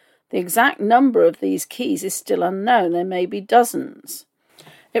said. The exact number of these keys is still unknown. There may be dozens.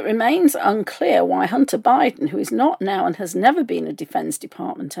 It remains unclear why Hunter Biden, who is not now and has never been a Defense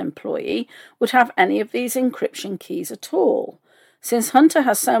Department employee, would have any of these encryption keys at all. Since Hunter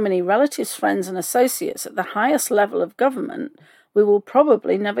has so many relatives, friends, and associates at the highest level of government, we will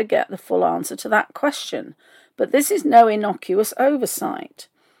probably never get the full answer to that question. But this is no innocuous oversight.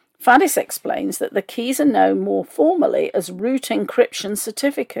 Faddis explains that the keys are known more formally as root encryption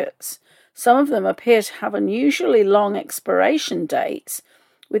certificates. Some of them appear to have unusually long expiration dates,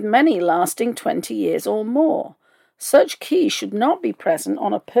 with many lasting 20 years or more. Such keys should not be present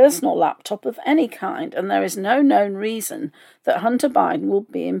on a personal laptop of any kind, and there is no known reason that Hunter Biden will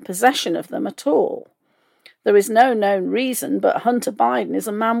be in possession of them at all. There is no known reason, but Hunter Biden is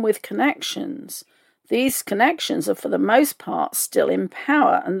a man with connections. These connections are for the most part still in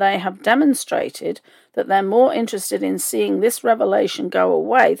power, and they have demonstrated that they're more interested in seeing this revelation go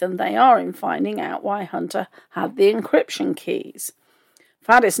away than they are in finding out why Hunter had the encryption keys.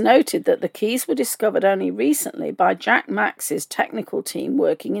 Faddis noted that the keys were discovered only recently by Jack Max's technical team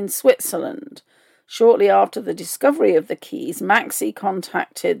working in Switzerland. Shortly after the discovery of the keys, Maxey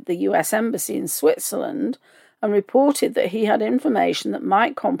contacted the US Embassy in Switzerland and reported that he had information that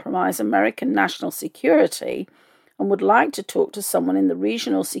might compromise American national security and would like to talk to someone in the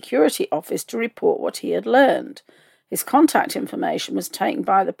regional security office to report what he had learned. His contact information was taken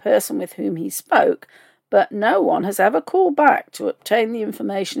by the person with whom he spoke, but no one has ever called back to obtain the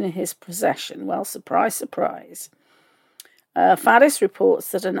information in his possession. Well, surprise, surprise. Faddis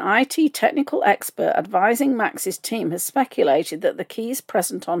reports that an IT technical expert advising Max's team has speculated that the keys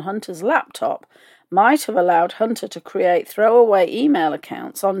present on Hunter's laptop might have allowed Hunter to create throwaway email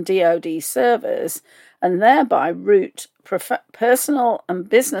accounts on DoD servers and thereby route personal and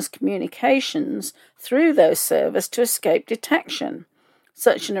business communications through those servers to escape detection.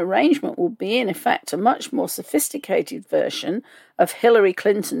 Such an arrangement will be, in effect, a much more sophisticated version of Hillary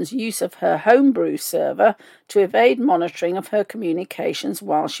Clinton's use of her homebrew server to evade monitoring of her communications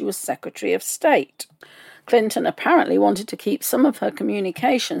while she was Secretary of State. Clinton apparently wanted to keep some of her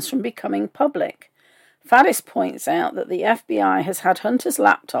communications from becoming public. Faddis points out that the FBI has had Hunter's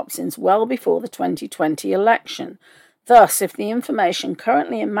laptop since well before the 2020 election. Thus, if the information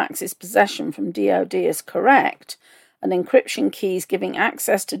currently in Max's possession from DoD is correct, and encryption keys giving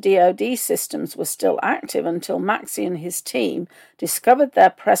access to DoD systems were still active until Maxey and his team discovered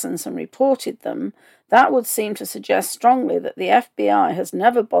their presence and reported them, that would seem to suggest strongly that the FBI has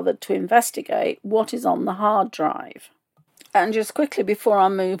never bothered to investigate what is on the hard drive. And just quickly before I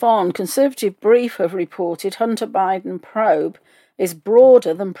move on, Conservative Brief have reported Hunter Biden probe is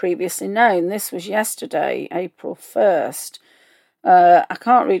broader than previously known. This was yesterday, April 1st. I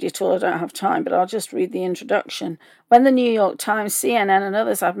can't read it all, I don't have time, but I'll just read the introduction. When the New York Times, CNN and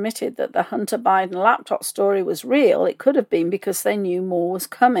others admitted that the Hunter Biden laptop story was real, it could have been because they knew more was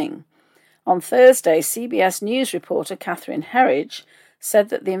coming. On Thursday, CBS News reporter Catherine Herridge said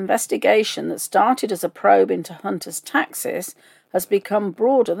that the investigation that started as a probe into Hunter's taxes has become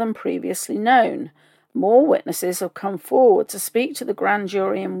broader than previously known. More witnesses have come forward to speak to the grand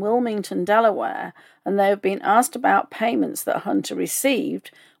jury in Wilmington, Delaware, and they have been asked about payments that Hunter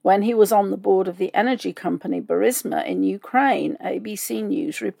received when he was on the board of the energy company Burisma in Ukraine, ABC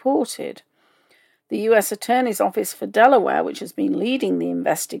News reported. The U.S. Attorney's Office for Delaware, which has been leading the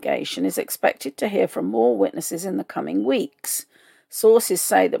investigation, is expected to hear from more witnesses in the coming weeks. Sources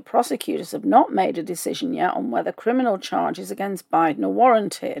say that prosecutors have not made a decision yet on whether criminal charges against Biden are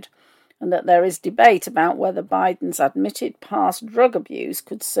warranted, and that there is debate about whether Biden's admitted past drug abuse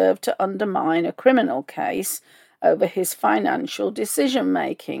could serve to undermine a criminal case over his financial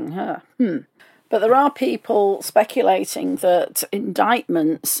decision-making. But there are people speculating that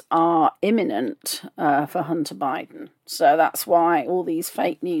indictments are imminent for Hunter Biden. So that's why all these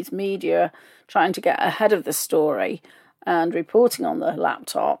fake news media are trying to get ahead of the story and reporting on the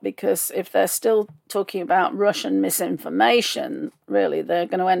laptop, because if they're still talking about Russian misinformation, really, they're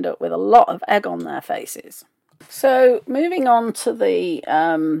going to end up with a lot of egg on their faces. So moving on to the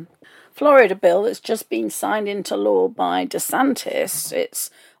Florida bill that's just been signed into law by DeSantis. It's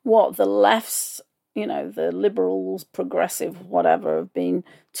what the left's, the liberals, progressive, whatever, have been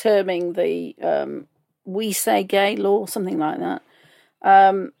terming the We Say Gay law, something like that.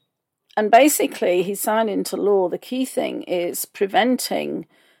 And basically, he signed into law. The key thing is preventing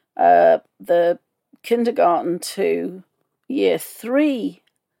the kindergarten to year 3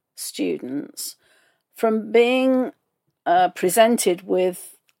 students from being presented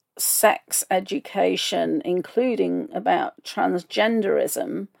with sex education, including about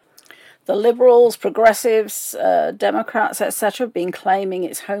transgenderism. The liberals, progressives, Democrats, etc. have been claiming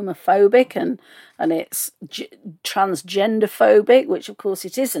it's homophobic and it's transgenderphobic, which of course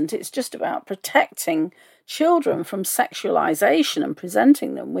it isn't. It's just about protecting children from sexualization and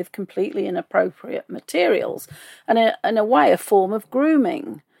presenting them with completely inappropriate materials, and in a way a form of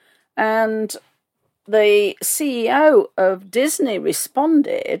grooming. And the CEO of Disney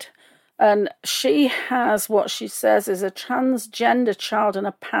responded, and she has what she says is a transgender child and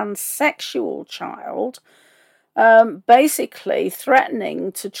a pansexual child, basically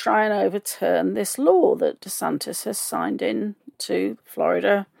threatening to try and overturn this law that DeSantis has signed into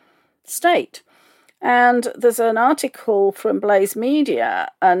Florida state. And there's an article from Blaze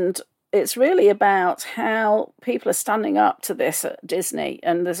Media, and it's really about how people are standing up to this at Disney.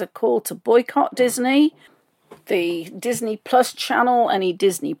 And there's a call to boycott Disney, the Disney Plus channel, any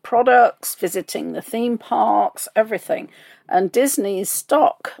Disney products, visiting the theme parks, everything. And Disney's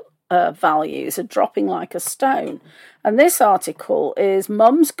stock values are dropping like a stone. And this article is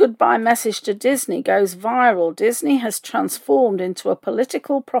Mum's Goodbye Message to Disney goes viral. Disney has transformed into a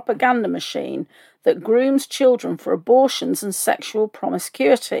political propaganda machine that grooms children for abortions and sexual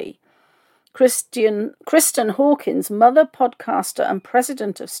promiscuity. Kristen Hawkins, mother, podcaster, and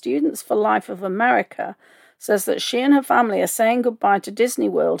president of Students for Life of America, says that she and her family are saying goodbye to Disney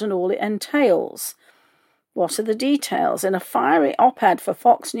World and all it entails. What are the details? In a fiery op-ed for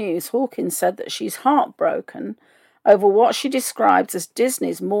Fox News, Hawkins said that she's heartbroken over what she describes as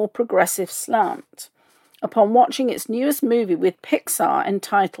Disney's more progressive slant. Upon watching its newest movie with Pixar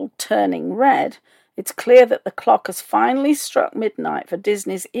entitled Turning Red, it's clear that the clock has finally struck midnight for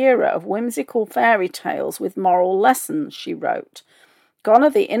Disney's era of whimsical fairy tales with moral lessons, she wrote. Gone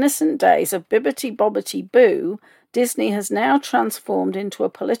are the innocent days of Bibbidi Bobbidi Boo. Disney has now transformed into a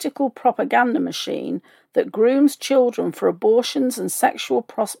political propaganda machine that grooms children for abortions and sexual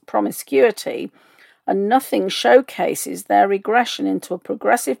promiscuity, and nothing showcases their regression into a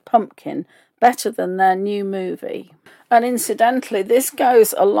progressive pumpkin better than their new movie. And incidentally, this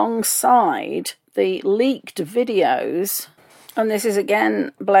goes alongside the leaked videos. And this is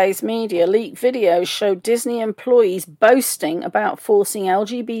again Blaze Media. Leaked videos show Disney employees boasting about forcing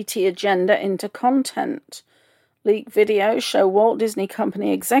LGBT agenda into content. Leaked videos show Walt Disney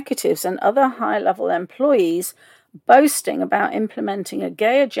Company executives and other high-level employees boasting about implementing a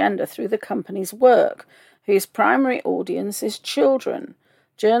gay agenda through the company's work, whose primary audience is children.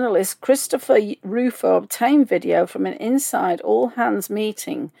 Journalist Christopher Rufo obtained video from an inside all-hands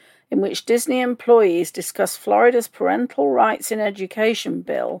meeting in which Disney employees discuss Florida's Parental Rights in Education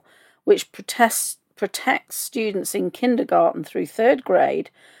bill, which protects students in kindergarten through third grade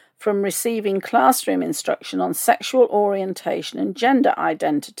from receiving classroom instruction on sexual orientation and gender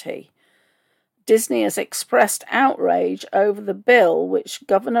identity. Disney has expressed outrage over the bill, which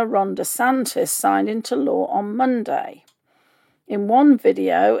Governor Ron DeSantis signed into law on Monday. In one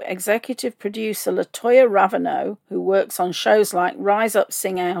video, executive producer LaToya Ravano, who works on shows like Rise Up,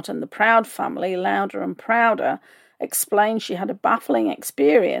 Sing Out and The Proud Family, Louder and Prouder, explained she had a baffling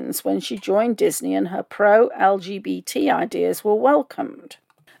experience when she joined Disney and her pro-LGBT ideas were welcomed.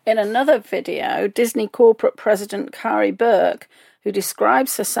 In another video, Disney corporate president Kari Burke, who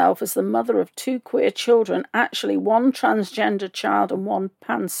describes herself as the mother of 2 queer children, actually one transgender child and one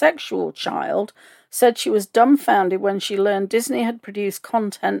pansexual child, said she was dumbfounded when she learned Disney had produced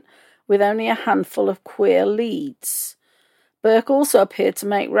content with only a handful of queer leads. Burke also appeared to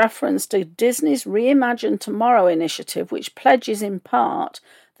make reference to Disney's Reimagine Tomorrow initiative, which pledges in part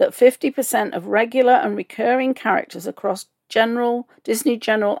that 50% of regular and recurring characters across Disney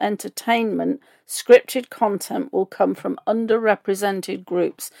General Entertainment scripted content will come from underrepresented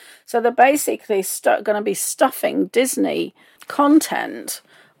groups. So they're basically going to be stuffing Disney content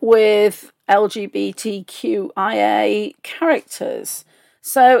with LGBTQIA characters.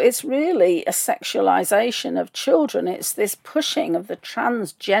 So it's really a sexualization of children. It's this pushing of the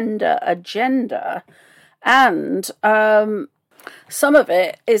transgender agenda. And some of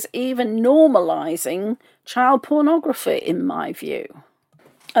it is even normalizing child pornography, in my view.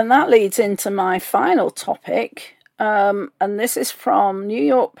 And that leads into my final topic. And this is from New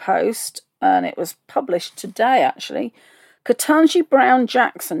York Post, and it was published today, actually. Ketanji Brown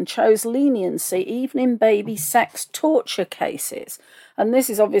Jackson chose leniency even in baby sex torture cases. And this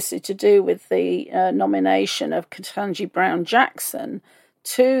is obviously to do with the nomination of Ketanji Brown Jackson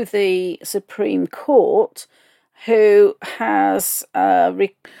to the Supreme Court, who has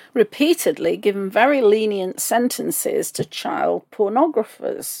repeatedly given very lenient sentences to child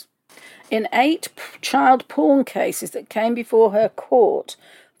pornographers. In 8 child porn cases that came before her court,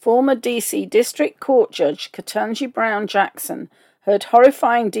 former D.C. District Court Judge Ketanji Brown Jackson heard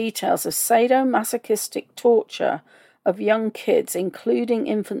horrifying details of sadomasochistic torture of young kids, including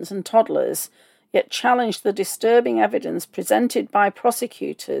infants and toddlers, yet challenged the disturbing evidence presented by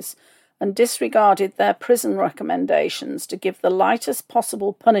prosecutors and disregarded their prison recommendations to give the lightest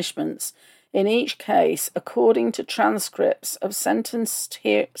possible punishments in each case, according to transcripts of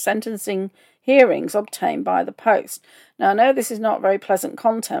sentencing hearings obtained by the Post. Now, I know this is not very pleasant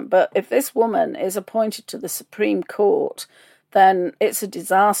content, but if this woman is appointed to the Supreme Court, then it's a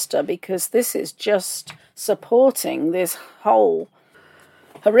disaster, because this is just supporting this whole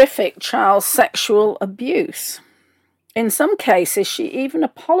horrific child sexual abuse. In some cases, she even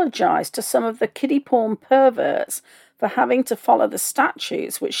apologized to some of the kiddie porn perverts for having to follow the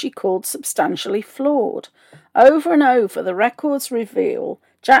statutes, which she called substantially flawed. Over and over, the records reveal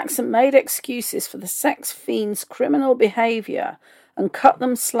Jackson made excuses for the sex fiends' criminal behavior and cut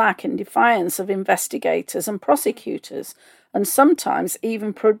them slack in defiance of investigators and prosecutors, and sometimes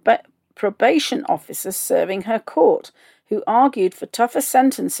even probation officers serving her court, who argued for tougher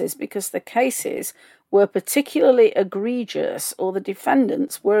sentences because the cases were particularly egregious or the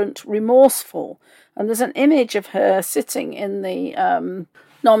defendants weren't remorseful. And there's an image of her sitting in the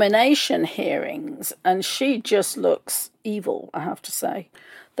nomination hearings, and she just looks evil, I have to say.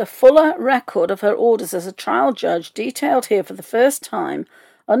 The fuller record of her orders as a trial judge, detailed here for the first time,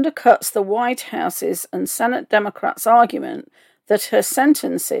 undercuts the White House's and Senate Democrats' argument that her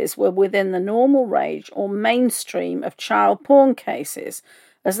sentences were within the normal range or mainstream of child porn cases,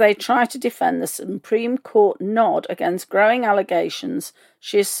 as they try to defend the Supreme Court nod against growing allegations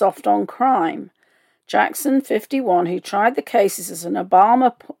she is soft on crime. Jackson, 51, who tried the cases as an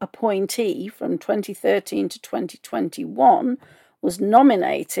Obama appointee from 2013 to 2021, was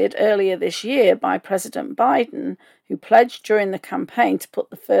nominated earlier this year by President Biden, who pledged during the campaign to put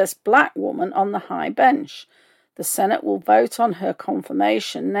the first black woman on the high bench. The Senate will vote on her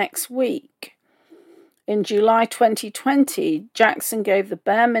confirmation next week. In July 2020, Jackson gave the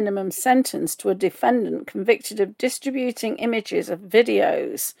bare minimum sentence to a defendant convicted of distributing images of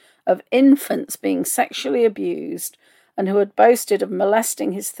videos of infants being sexually abused and who had boasted of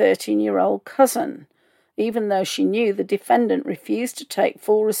molesting his 13-year-old cousin, even though she knew the defendant refused to take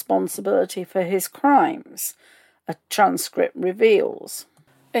full responsibility for his crimes, a transcript reveals.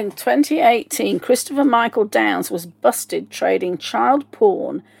 In 2018, Christopher Michael Downs was busted trading child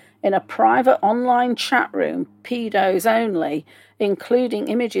porn in a private online chat room, pedos only, including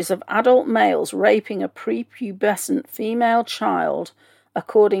images of adult males raping a prepubescent female child,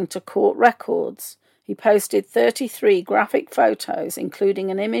 according to court records. He posted 33 graphic photos, including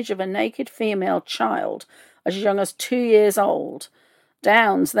an image of a naked female child as young as 2 years old.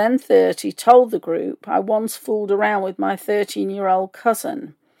 Downs, then 30, told the group, "I once fooled around with my 13-year-old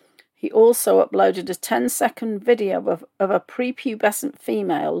cousin." He also uploaded a 10-second video of a prepubescent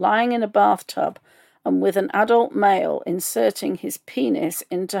female lying in a bathtub and with an adult male inserting his penis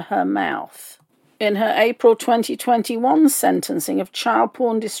into her mouth. In her April 2021 sentencing of child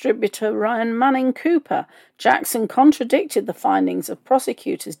porn distributor Ryan Manning Cooper, Jackson contradicted the findings of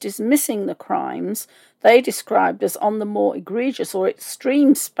prosecutors dismissing the crimes they described as on the more egregious or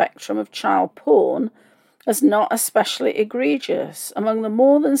extreme spectrum of child porn as not especially egregious. Among the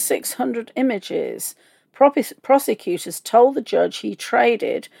more than 600 images prosecutors told the judge he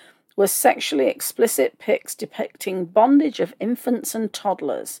traded were sexually explicit pics depicting bondage of infants and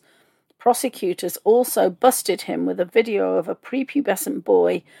toddlers. Prosecutors also busted him with a video of a prepubescent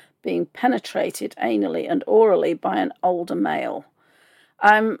boy being penetrated anally and orally by an older male.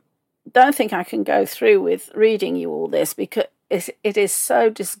 I don't think I can go through with reading you all this because it is so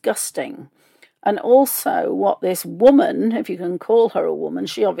disgusting. And also what this woman, if you can call her a woman,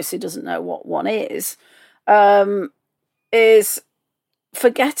 she obviously doesn't know what one is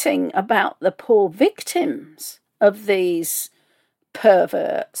forgetting about the poor victims of these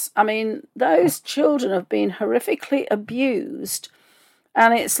perverts. I mean, those children have been horrifically abused,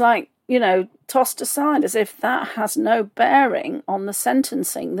 and it's like, tossed aside as if that has no bearing on the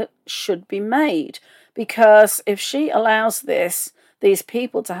sentencing that should be made. Because if she allows these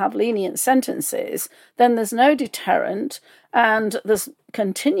people to have lenient sentences, then there's no deterrent and there's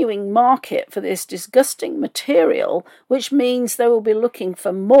continuing market for this disgusting material, which means they will be looking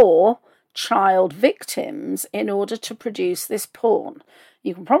for more child victims in order to produce this porn.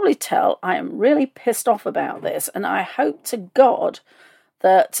 You can probably tell I am really pissed off about this, and I hope to God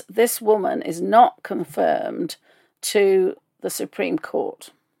that this woman is not confirmed to the Supreme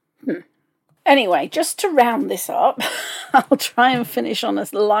Court. Anyway, just to round this up, I'll try and finish on a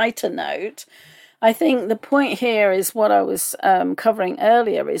lighter note. I think the point here is what I was covering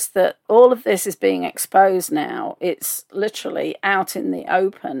earlier, is that all of this is being exposed now. It's literally out in the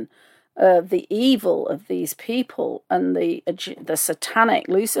open. The evil of these people and the satanic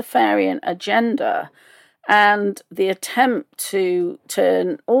Luciferian agenda and the attempt to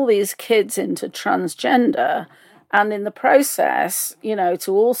turn all these kids into transgender, and in the process,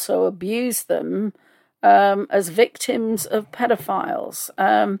 to also abuse them as victims of pedophiles.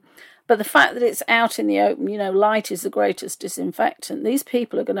 But the fact that it's out in the open, light is the greatest disinfectant. These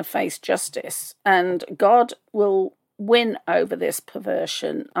people are going to face justice, and God will win over this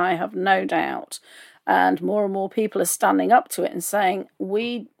perversion, I have no doubt. And more people are standing up to it and saying,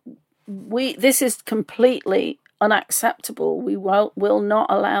 this is completely unacceptable. We will not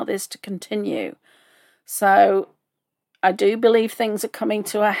allow this to continue. So I do believe things are coming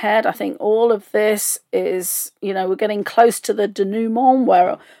to a head. I think all of this is, we're getting close to the denouement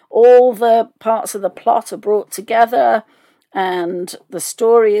where all the parts of the plot are brought together and the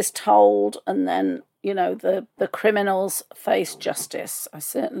story is told, and then, the criminals face justice. I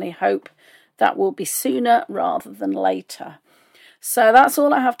certainly hope that will be sooner rather than later. So that's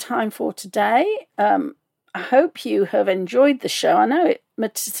all I have time for today. I hope you have enjoyed the show. I know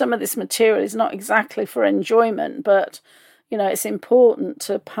some of this material is not exactly for enjoyment, but, it's important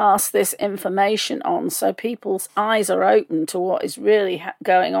to pass this information on so people's eyes are open to what is really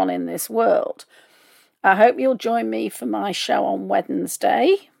going on in this world. I hope you'll join me for my show on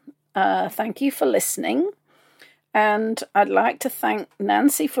Wednesday. Thank you for listening. And I'd like to thank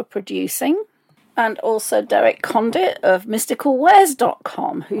Nancy for producing, and also Derek Condit of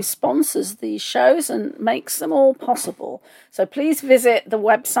mysticalwares.com, who sponsors these shows and makes them all possible. So please visit the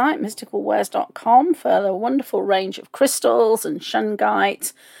website, mysticalwares.com, for the wonderful range of crystals and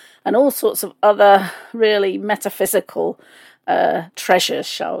shungite and all sorts of other really metaphysical treasures,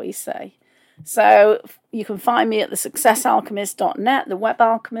 shall we say. So you can find me at thesuccessalchemist.net,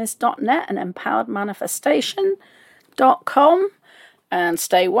 thewebalchemist.net, and empoweredmanifestation.com. And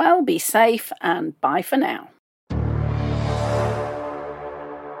stay well, be safe, and bye for now.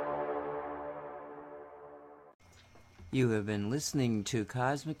 You have been listening to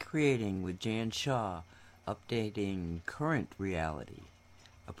Cosmic Creating with Jan Shaw, updating current reality,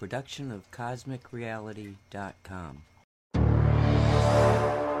 a production of CosmicReality.com.